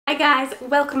Hi guys,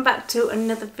 welcome back to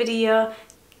another video.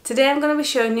 Today I'm going to be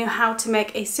showing you how to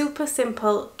make a super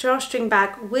simple drawstring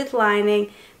bag with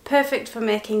lining, perfect for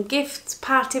making gifts,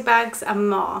 party bags and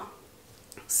more.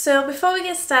 So before we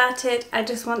get started, I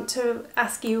just want to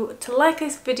ask you to like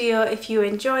this video if you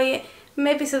enjoy it,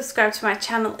 maybe subscribe to my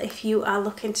channel if you are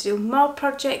looking to do more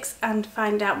projects and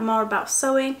find out more about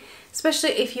sewing, especially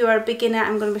if you are a beginner.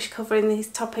 I'm going to be covering these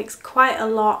topics quite a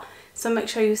lot, so make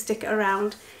sure you stick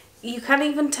around. You can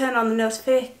even turn on the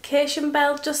notification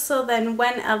bell just so then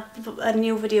when a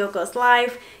new video goes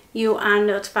live, you are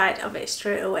notified of it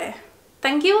straight away.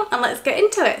 Thank you, and let's get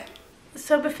into it.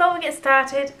 So before we get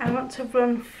started, I want to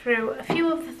run through a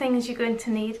few of the things you're going to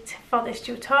need for this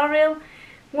tutorial.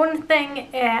 One thing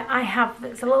I have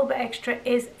that's a little bit extra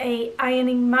is a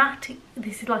ironing mat.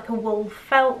 This is like a wool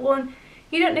felt one.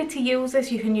 You don't need to use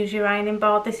this, you can use your ironing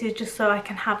board. This is just so I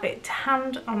can have it to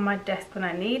hand on my desk when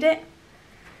I need it.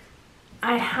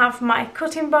 I have my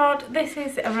cutting board. This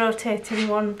is a rotating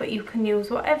one, but you can use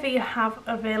whatever you have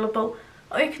available,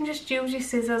 or you can just use your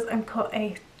scissors and cut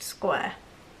a square.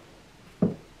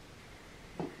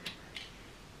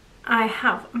 I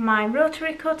have my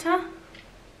rotary cutter,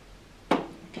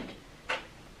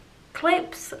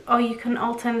 clips, or you can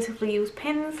alternatively use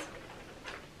pins,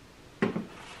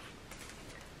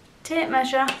 tape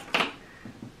measure,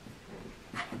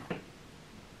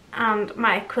 and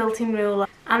my quilting ruler.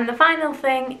 And the final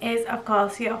thing is, of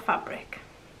course, your fabric.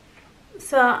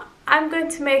 So I'm going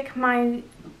to make my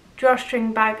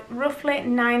drawstring bag roughly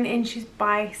 9 inches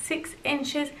by 6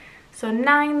 inches, so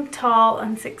 9 tall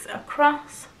and 6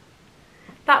 across.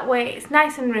 That way it's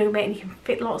nice and roomy and you can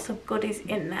fit lots of goodies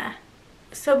in there.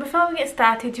 So before we get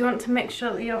started, you want to make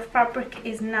sure that your fabric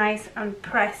is nice and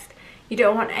pressed. You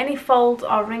don't want any folds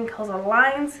or wrinkles or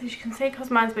lines. As you can see, because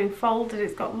mine's been folded,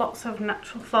 it's got lots of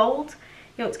natural folds.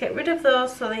 You want to get rid of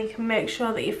those so that you can make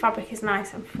sure that your fabric is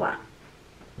nice and flat.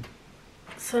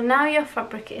 So now your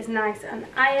fabric is nice and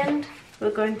ironed,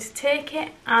 we're going to take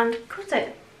it and cut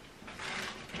it.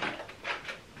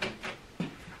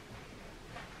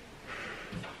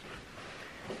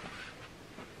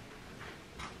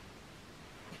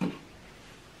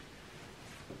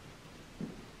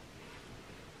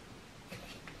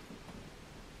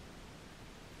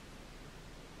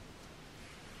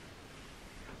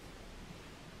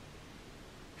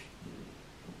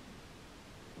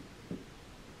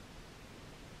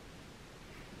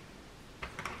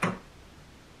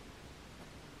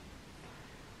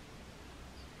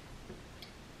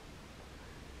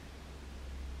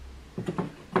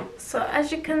 So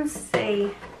as you can see,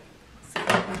 let's see if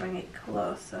I can bring it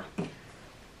closer.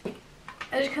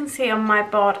 As you can see on my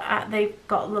board, they've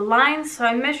got the lines, so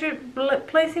I measured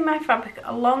placing my fabric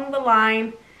along the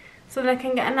line so that I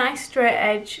can get a nice straight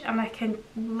edge and I can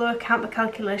work out the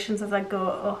calculations as I go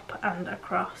up and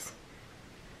across.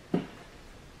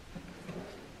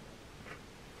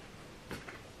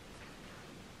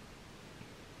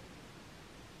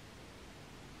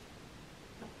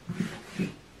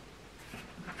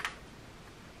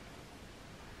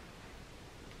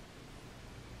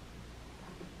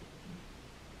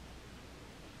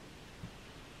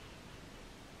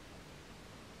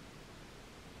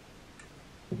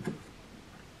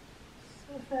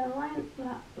 So if I line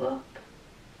that up,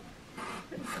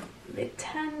 the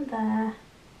 10 there,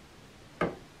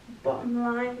 bottom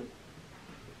line,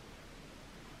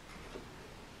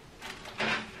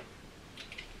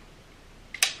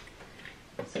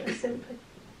 so I simply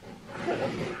cut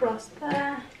across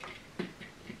there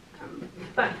and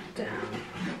back down.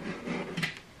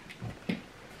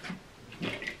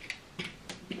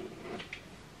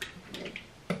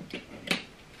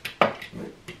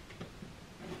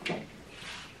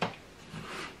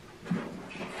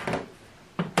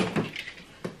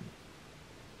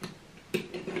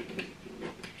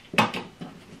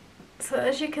 So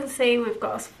as you can see, we've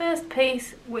got our first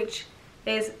piece, which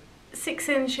is 6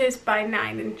 inches by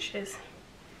 9 inches.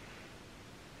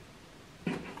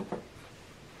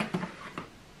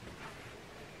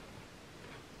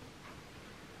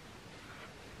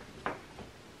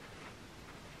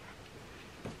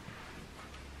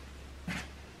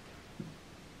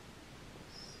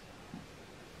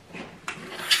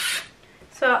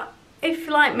 So if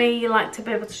like me, you like to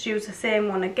be able to use the same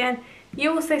one again,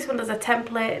 use this one as a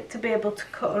template to be able to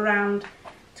cut around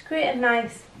to create a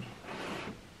nice,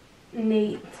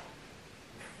 neat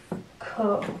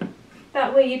cut.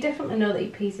 That way you definitely know that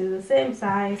your piece is the same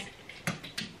size.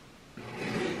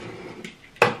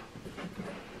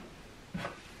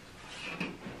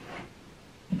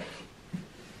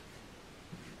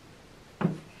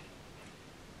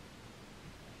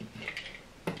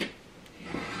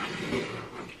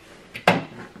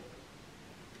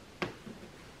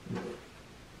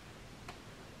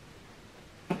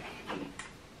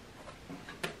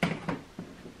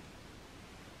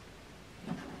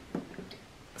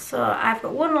 So I've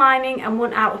got one lining and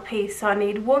one outer piece, so I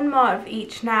need one more of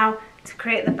each now to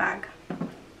create the bag.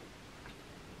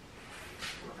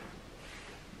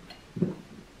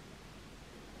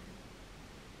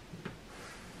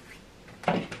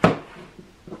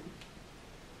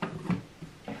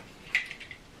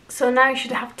 So now you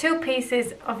should have two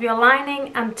pieces of your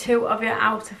lining and two of your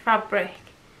outer fabric.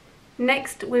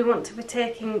 Next we want to be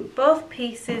taking both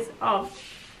pieces of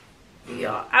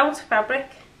your outer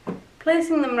fabric,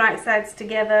 placing them right sides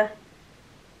together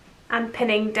and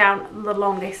pinning down the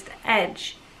longest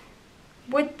edge.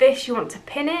 With this you want to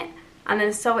pin it and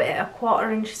then sew it at a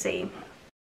 1/4 inch seam.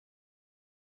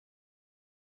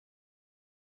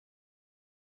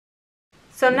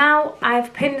 So now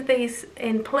I've pinned these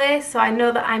in place, so I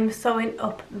know that I'm sewing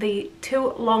up the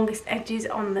two longest edges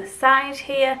on the side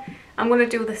here. I'm going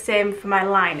to do the same for my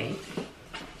lining.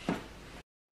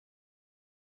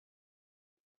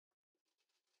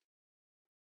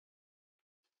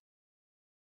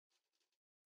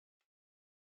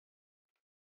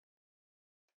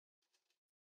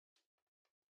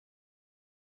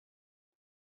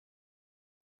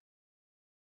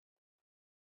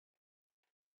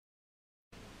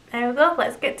 There we go,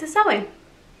 let's get to sewing.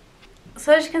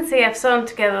 So as you can see, I've sewn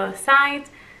together the sides.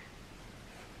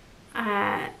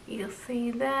 You'll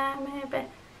see there maybe.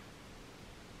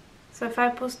 So if I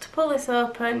was to pull this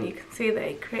open, you can see that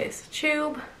it creates a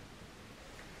tube.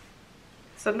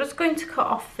 So I'm just going to cut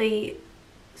off the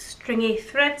stringy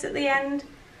threads at the end,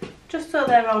 just so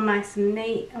they're all nice and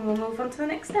neat, and we'll move on to the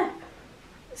next step.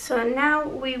 So now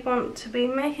we want to be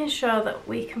making sure that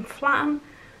we can flatten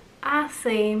our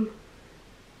seam.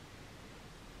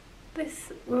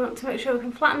 We want to make sure we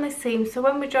can flatten this seam, so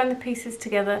when we join the pieces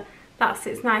together, that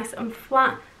sits nice and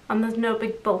flat and there's no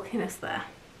big bulkiness there.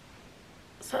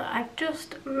 So I've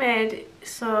just made it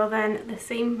so then the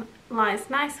seam lies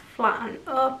nice, flat and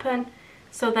open,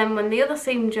 so then when the other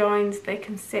seam joins they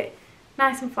can sit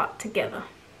nice and flat together.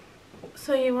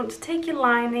 So you want to take your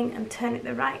lining and turn it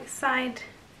the right side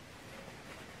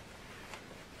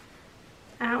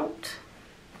out,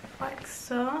 like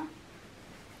so.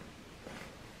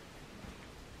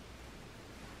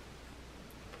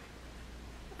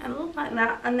 And look like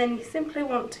that, and then you simply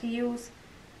want to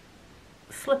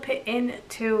slip it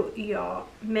into your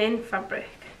main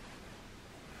fabric.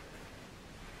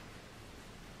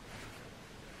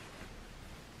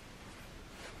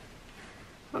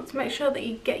 Want to make sure that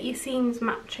you get your seams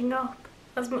matching up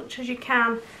as much as you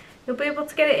can. You'll be able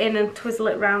to get it in and twizzle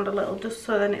it round a little just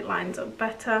so then it lines up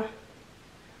better.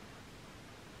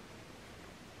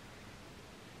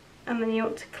 And then you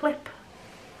want to clip.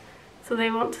 So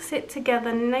they want to sit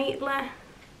together neatly,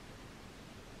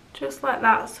 just like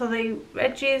that, so the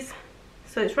edges,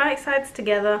 so it's right sides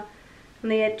together and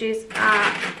the edges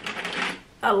are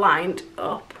aligned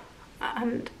up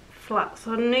and flat,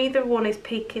 so neither one is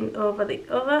peeking over the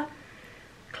other.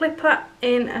 Clip that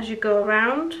in as you go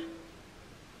around,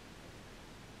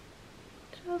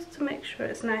 just to make sure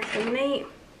it's nice and neat.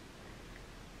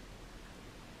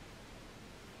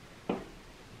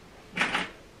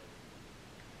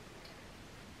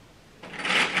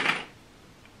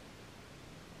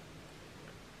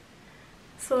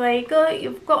 So there you go,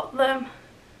 you've got them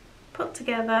put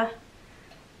together.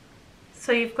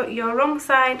 So you've got your wrong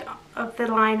side of the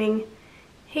lining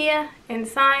here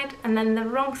inside, and then the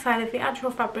wrong side of the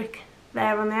actual fabric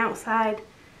there on the outside.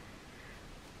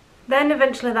 Then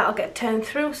eventually that'll get turned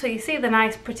through, so you see the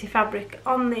nice pretty fabric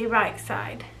on the right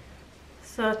side.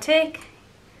 So take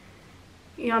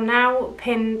your now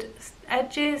pinned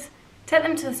edges, take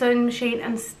them to the sewing machine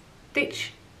and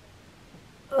stitch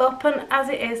open as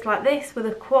it is like this with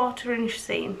a 1/4 inch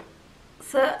seam.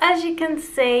 So as you can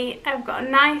see, I've got a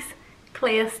nice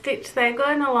clear stitch there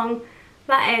going along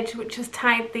that edge which has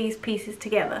tied these pieces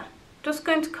together. Just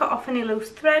going to cut off any loose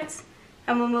threads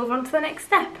and we'll move on to the next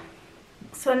step.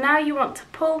 So now you want to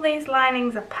pull these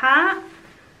linings apart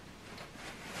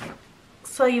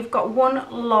so you've got one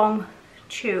long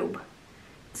tube.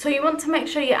 So you want to make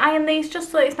sure you iron these just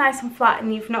so it's nice and flat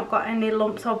and you've not got any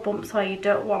lumps or bumps where you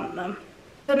don't want them.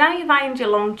 So now you've ironed your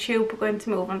long tube, we're going to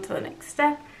move on to the next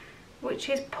step, which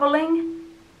is pulling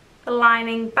the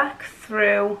lining back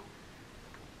through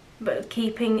but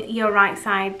keeping your right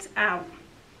sides out.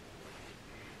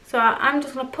 So I'm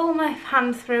just going to pull my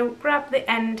hand through, grab the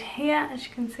end here, as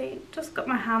you can see, just got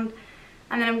my hand,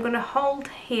 and then I'm going to hold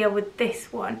here with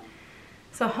this one.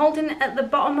 So holding it at the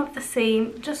bottom of the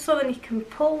seam, just so then you can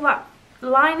pull that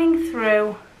lining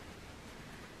through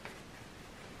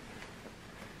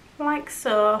like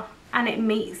so, and it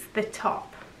meets the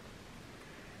top.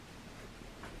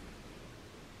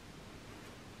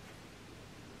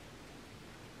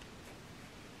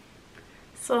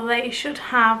 So there you should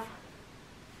have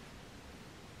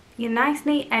your nice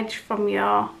neat edge from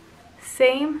your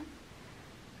seam,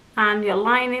 and your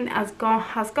lining has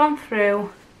gone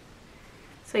through.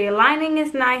 So your lining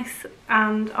is nice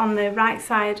and on the right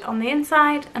side on the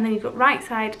inside, and then you've got right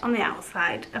side on the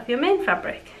outside of your main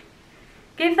fabric.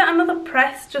 Give that another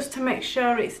press just to make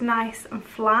sure it's nice and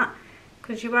flat,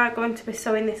 because you are going to be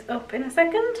sewing this up in a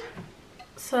second.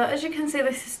 So as you can see,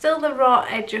 this is still the raw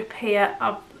edge up here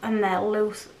and they're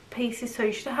loose pieces, so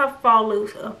you should have 4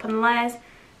 loose open layers,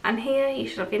 and here you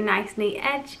should have your nice neat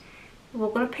edge. We're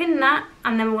going to pin that,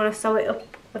 and then we're going to sew it up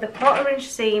with a 1/4 inch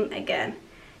seam again.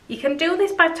 You can do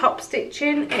this by top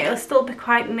stitching, it'll still be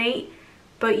quite neat,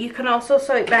 but you can also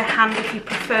sew it by hand if you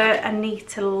prefer a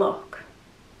neater look.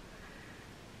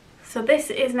 So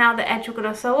this is now the edge we're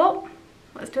going to sew up.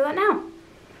 Let's do that now.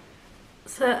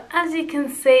 So as you can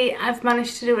see, I've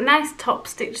managed to do a nice top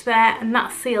stitch there, and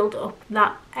that sealed up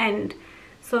that end.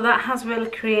 So that has really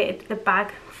created the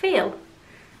bag feel.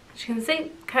 As you can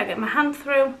see, can't get my hand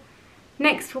through.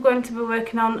 Next we're going to be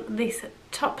working on this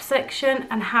top section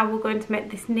and how we're going to make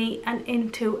this neat and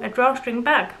into a drawstring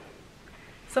bag.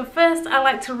 So first I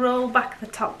like to roll back the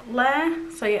top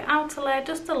layer, so your outer layer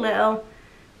just a little,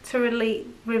 to really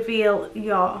reveal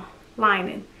your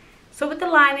lining. So with the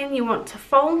lining you want to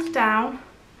fold down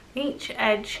each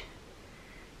edge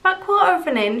about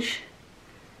 1/4 inch,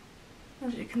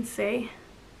 as you can see.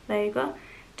 There you go.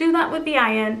 Do that with the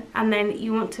iron, and then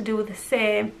you want to do the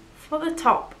same for the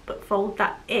top, but fold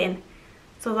that in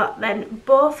so that then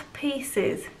both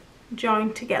pieces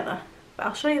join together. But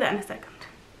I'll show you that in a second.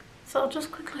 So I'll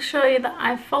just quickly show you that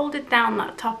I've folded down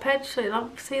that top edge, so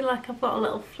you'll see like I've got a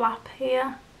little flap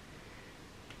here.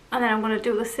 And then I'm going to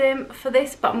do the same for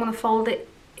this, but I'm going to fold it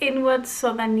inwards,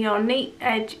 so then your neat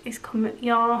edge is coming,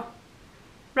 your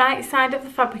right side of the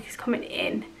fabric is coming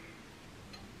in.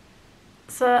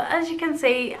 So as you can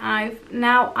see, I've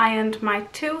now ironed my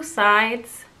 2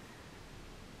 sides,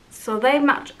 so they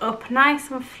match up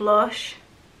nice and flush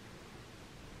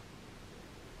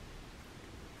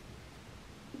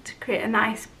to create a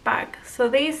nice bag. So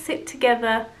these sit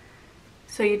together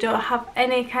so you don't have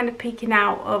any kind of peeking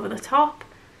out over the top.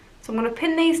 So I'm going to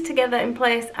pin these together in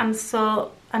place and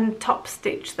sew and top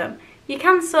stitch them. You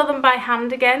can sew them by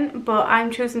hand again, but I'm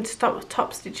choosing to stop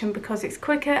top stitching because it's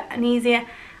quicker and easier,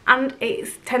 and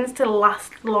it tends to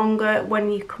last longer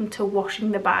when you come to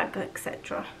washing the bag,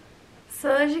 etc.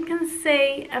 So as you can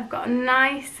see, I've got a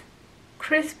nice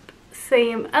crisp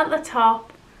seam at the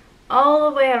top all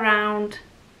the way around,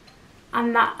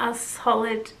 and that has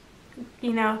solid,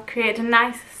 you know, create a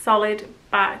nice solid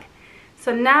bag.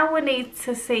 So now we need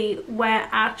to see where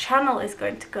our channel is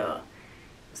going to go.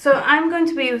 So I'm going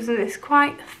to be using this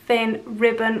quite thin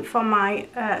ribbon for my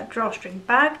drawstring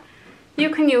bag. You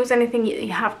can use anything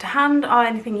you have to hand or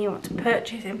anything you want to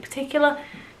purchase in particular.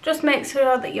 Just make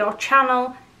sure that your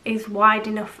channel is wide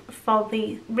enough for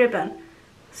the ribbon.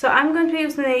 So I'm going to be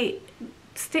using the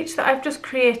stitch that I've just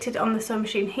created on the sewing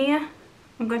machine here.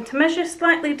 I'm going to measure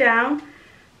slightly down,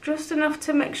 just enough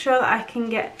to make sure that I can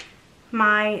get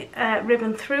my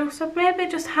ribbon through, so maybe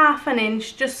just 1/2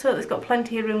 inch, just so it's got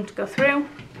plenty of room to go through.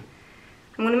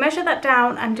 I'm going to measure that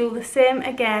down and do the same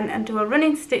again and do a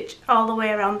running stitch all the way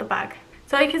around the bag.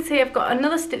 So you can see I've got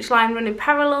another stitch line running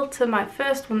parallel to my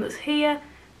first one that's here,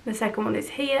 the second one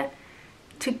is here.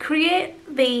 To create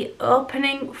the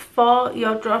opening for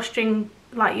your drawstring,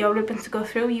 like your ribbon to go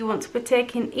through, you want to be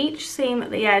taking each seam at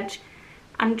the edge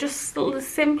and just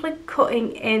simply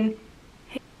cutting in.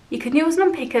 You can use an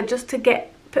unpicker just to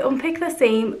unpick the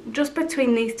seam just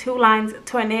between these 2 lines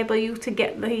to enable you to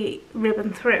get the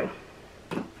ribbon through.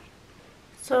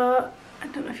 So I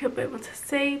don't know if you'll be able to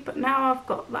see, but now I've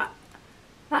got that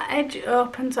edge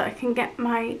open so I can get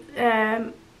my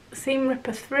seam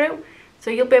ripper through.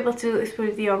 So you'll be able to do this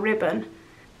with your ribbon.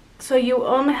 So you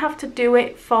only have to do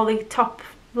it for the top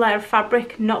layer of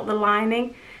fabric, not the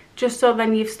lining, just so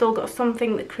then you've still got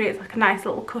something that creates like a nice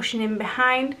little cushion in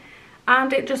behind,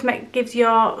 and it just gives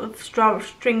your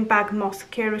drawstring bag more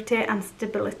security and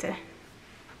stability.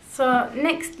 So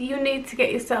next you need to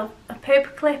get yourself a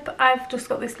paper clip. I've just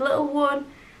got this little one,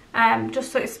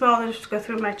 just so it's smaller, just to go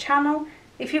through my channel.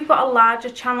 If you've got a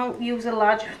larger channel, use a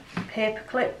larger paper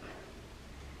clip,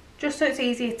 just so it's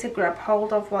easier to grab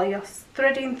hold of while you're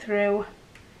threading through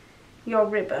your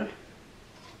ribbon.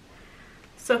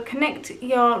 So connect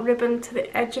your ribbon to the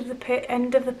edge of the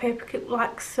end of the paper clip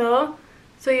like so.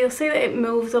 So you'll see that it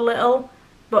moves a little,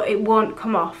 but it won't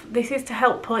come off. This is to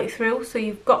help pull it through, so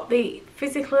you've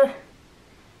physically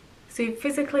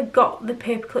got the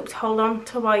paper clip to hold on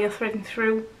to while you're threading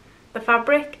through the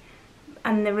fabric,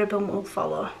 and the ribbon will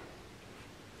follow.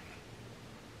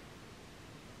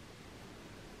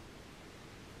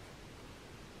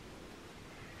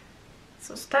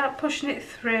 So start pushing it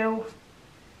through.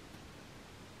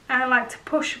 I like to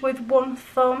push with one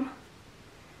thumb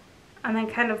and then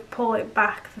kind of pull it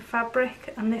back, the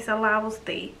fabric, and this allows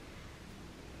the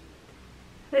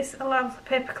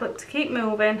paper clip to keep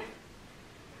moving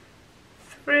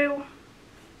through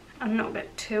and not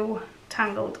get too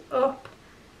tangled up.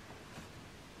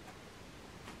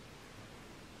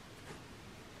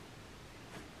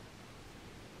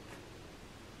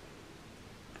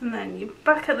 And then you're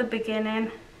back at the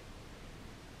beginning.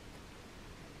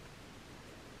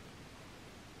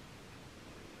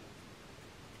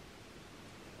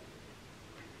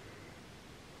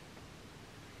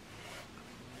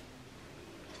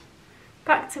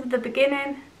 Back to the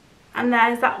beginning, and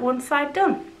there's that one side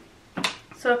done.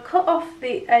 So cut off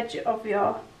the edge of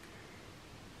your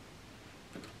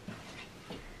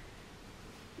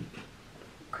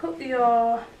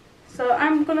so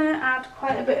I'm going to add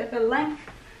quite a bit of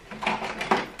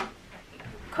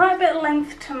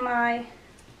length to my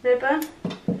ribbon,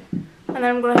 and then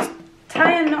I'm going to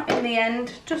tie a knot in the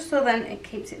end just so then it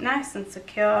keeps it nice and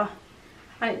secure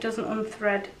and it doesn't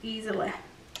unthread easily.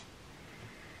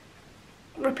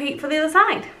 Repeat for the other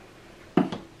side.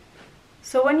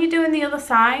 So when you're doing the other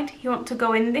side, you want to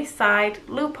go in this side,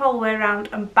 loop all the way around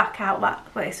and back out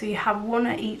that way, so you have one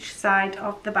at each side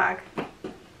of the bag.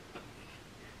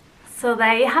 So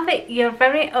there you have it, your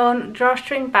very own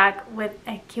drawstring bag with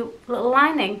a cute little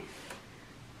lining.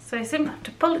 So it's simple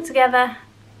to pull it together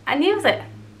and use it.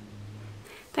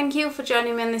 Thank you for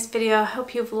joining me in this video. I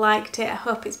hope you've liked it, I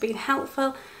hope it's been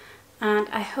helpful, and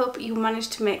I hope you manage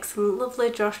to make some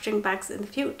lovely drawstring bags in the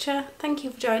future. Thank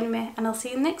you for joining me, and I'll see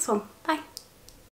you in the next one. Bye.